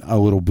a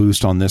little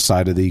boost on this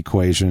side of the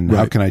equation. Right.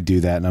 How can I do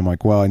that? And I'm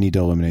like, well, I need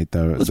to eliminate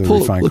the refined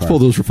carbs. Let's pull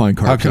those refined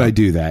carbs. How could I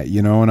do that?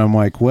 And I'm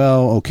like,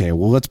 well, okay,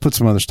 let's put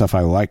some other stuff I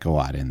like a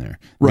lot in there.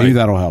 Right. Maybe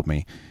that'll help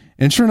me.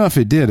 And sure enough,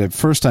 it did. At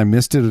first, I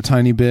missed it a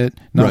tiny bit,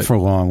 not for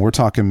long. We're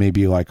talking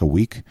maybe like a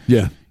week.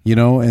 Yeah.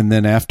 And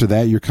then after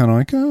that, you're kind of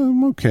like, oh,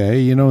 I'm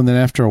okay, and then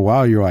after a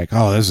while, you're like,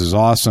 oh, this is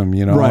awesome,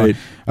 Right.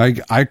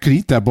 I could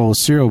eat that bowl of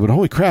cereal, but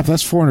holy crap,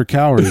 that's 400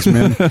 calories,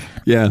 man.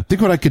 Yeah.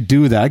 Think what I could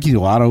do with that. I could eat a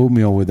lot of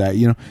oatmeal with that,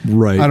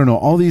 Right. I don't know,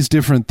 all these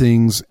different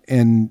things,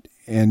 and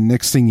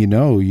next thing you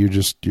know,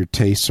 your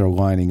tastes are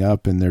lining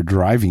up, and they're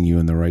driving you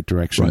in the right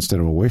direction instead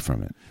of away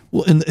from it.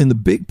 Well, and the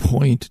big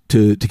point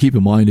to keep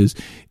in mind is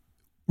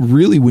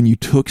really when you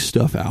took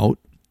stuff out,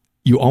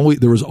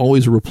 there was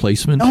always a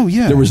replacement. Oh,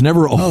 yeah. There was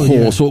never a hole.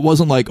 Yeah. So it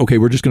wasn't like, okay,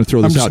 we're just going to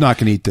throw this out. I'm just not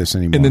going to eat this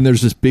anymore. And then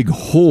there's this big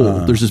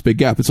hole. There's this big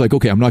gap. It's like,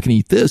 okay, I'm not going to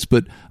eat this,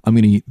 but I'm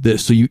going to eat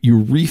this. So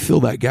you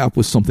refill that gap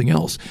with something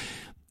else.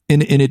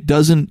 And it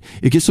gets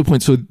to the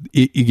point. So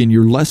again,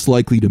 you're less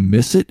likely to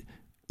miss it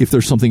if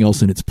there's something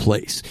else in its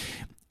place.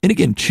 And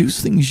again,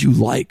 choose things you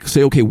like.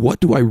 Say, okay,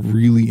 what do I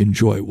really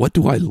enjoy? What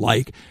do I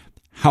like?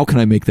 How can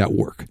I make that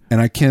work?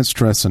 And I can't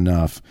stress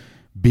enough,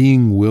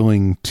 being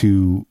willing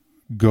to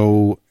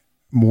go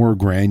more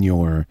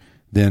granular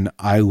than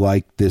I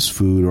like this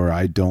food or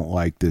I don't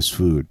like this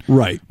food.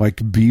 Right.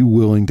 Like, be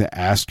willing to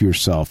ask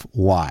yourself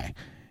why,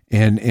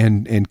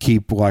 and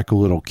keep like a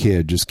little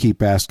kid. Just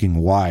keep asking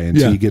why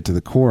until you get to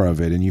the core of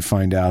it, and you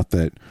find out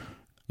that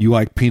you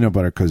like peanut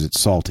butter because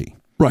it's salty.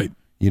 Right.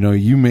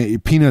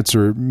 Peanuts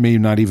may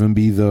not even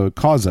be the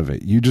cause of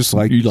it. You just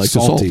like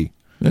salty.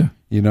 Yeah.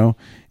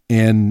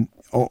 And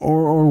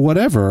or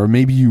whatever, or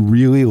maybe you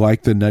really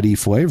like the nutty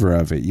flavor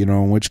of it,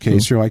 in which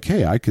case you're like,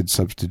 hey, I could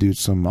substitute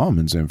some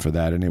almonds in for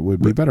that and it would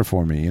be better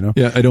for me,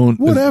 Yeah, I don't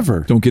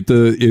get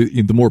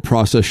the more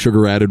processed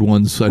sugar added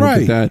ones. I don't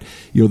get that.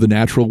 The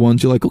natural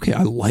ones, you're like, okay,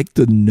 I like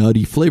the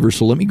nutty flavor,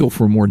 so let me go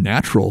for a more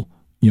natural,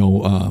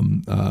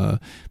 peanut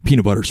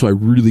butter, so I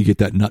really get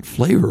that nut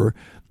flavor,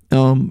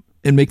 and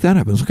make that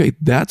happen. Okay,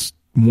 that's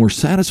more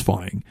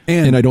satisfying,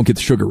 and I don't get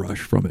the sugar rush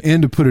from it.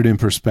 And to put it in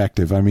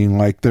perspective, I mean,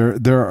 like there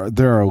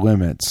are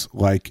limits.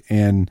 Like,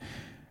 and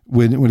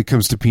when it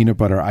comes to peanut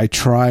butter, I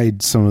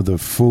tried some of the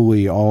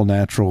fully all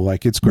natural,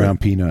 like it's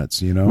ground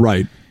peanuts,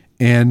 right?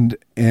 And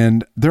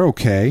they're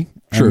okay.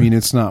 Sure. I mean,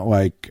 it's not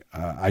like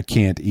I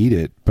can't eat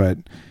it, but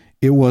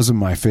it wasn't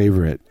my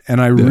favorite. And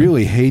I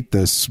really hate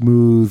the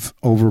smooth,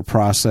 over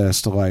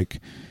processed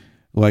like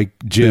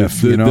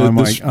Jif, I'm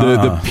like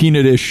the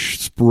peanut-ish,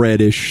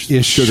 spread-ish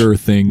sugar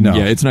thing. No.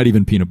 Yeah, it's not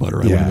even peanut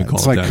butter. I wouldn't even call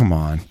it's it like, that. Come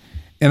on.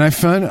 And I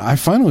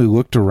finally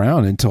looked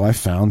around until I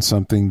found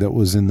something that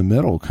was in the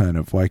middle, kind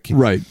of like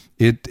right.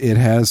 It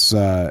has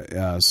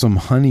some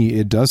honey.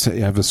 It does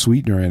have a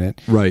sweetener in it.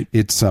 Right.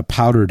 It's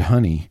powdered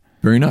honey.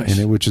 Very nice.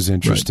 In it, which is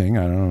interesting.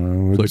 Right. I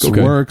don't know. It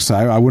okay. works.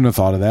 I wouldn't have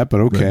thought of that, but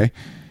okay. Right.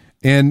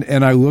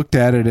 And I looked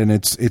at it, and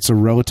it's a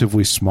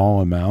relatively small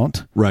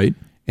amount. Right.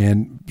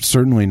 And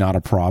certainly not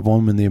a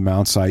problem in the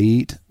amounts I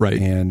eat.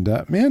 Right. And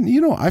man,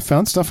 I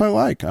found stuff I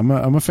like. I'm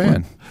a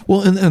fan.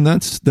 Well, and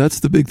that's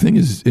the big thing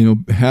is,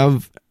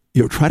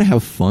 try to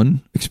have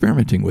fun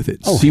experimenting with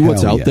it. See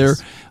what's out there.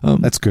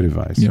 That's good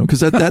advice.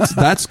 Because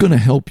that's going to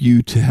help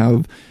you to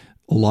have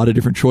a lot of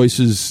different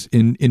choices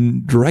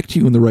and direct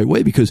you in the right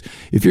way. Because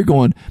if you're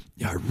going,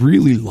 I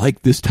really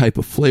like this type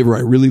of flavor. I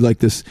really like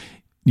this,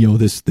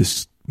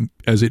 this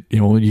as it,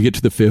 you get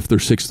to the fifth or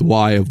sixth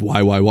why of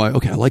why.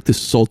 Okay, I like this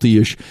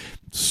salty-ish,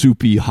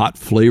 soupy, hot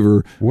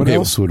flavor. What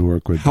else would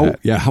work with that?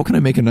 Yeah, how can I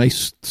make a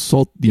nice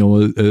salt,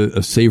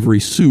 a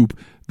savory soup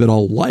that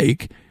I'll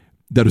like,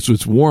 that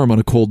it's warm on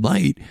a cold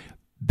night?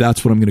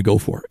 That's what I'm going to go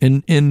for.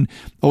 And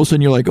all of a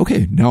sudden you're like,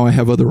 okay, now I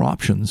have other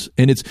options.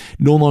 And it's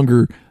no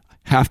longer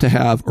have to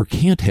have or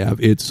can't have.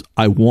 It's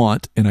I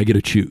want and I get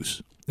to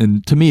choose.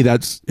 And to me,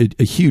 that's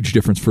a huge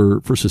difference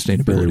for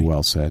sustainability. Very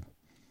well said.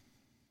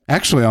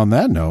 Actually, on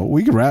that note,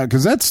 we can wrap,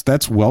 because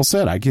that's well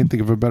said. I can't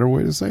think of a better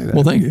way to say that.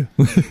 Well, thank you.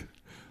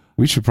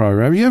 We should probably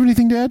wrap. You have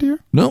anything to add here?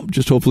 No,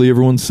 just hopefully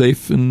everyone's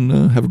safe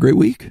and have a great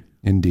week.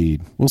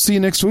 Indeed. We'll see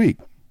you next week.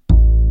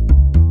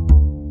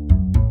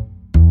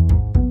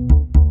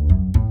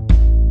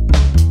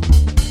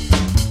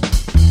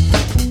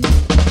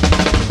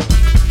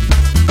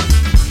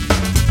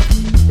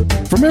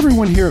 From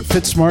everyone here at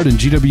FitSmart and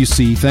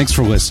GWC, thanks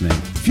for listening.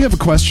 If you have a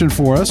question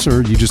for us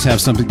or you just have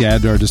something to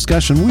add to our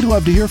discussion, we'd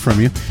love to hear from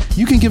you.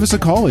 You can give us a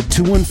call at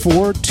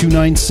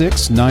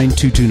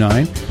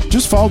 214-296-9229.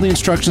 Just follow the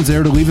instructions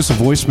there to leave us a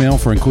voicemail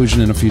for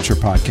inclusion in a future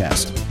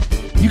podcast.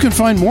 You can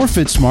find more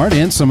FitSmart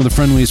and some of the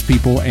friendliest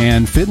people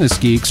and fitness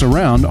geeks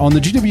around on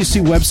the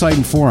GWC website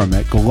and forum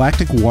at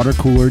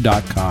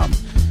galacticwatercooler.com.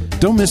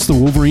 Don't miss the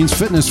Wolverines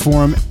Fitness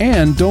Forum,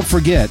 and don't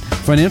forget,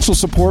 financial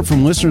support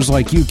from listeners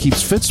like you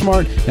keeps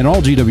FitSmart and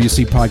all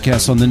GWC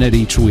podcasts on the net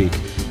each week.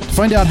 To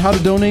find out how to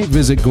donate,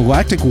 visit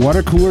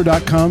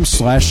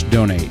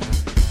galacticwatercooler.com/donate.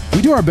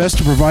 We do our best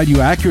to provide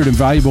you accurate and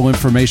valuable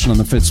information on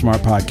the FitSmart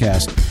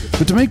podcast,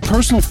 but to make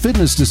personal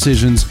fitness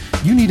decisions,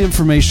 you need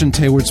information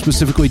tailored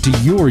specifically to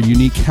your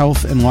unique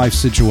health and life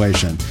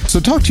situation.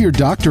 So talk to your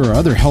doctor or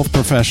other health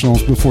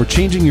professionals before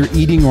changing your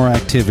eating or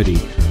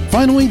activity.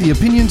 Finally, the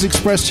opinions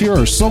expressed here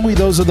are solely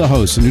those of the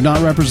hosts and do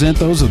not represent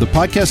those of the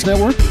podcast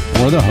network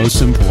or the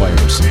host's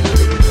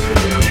employers.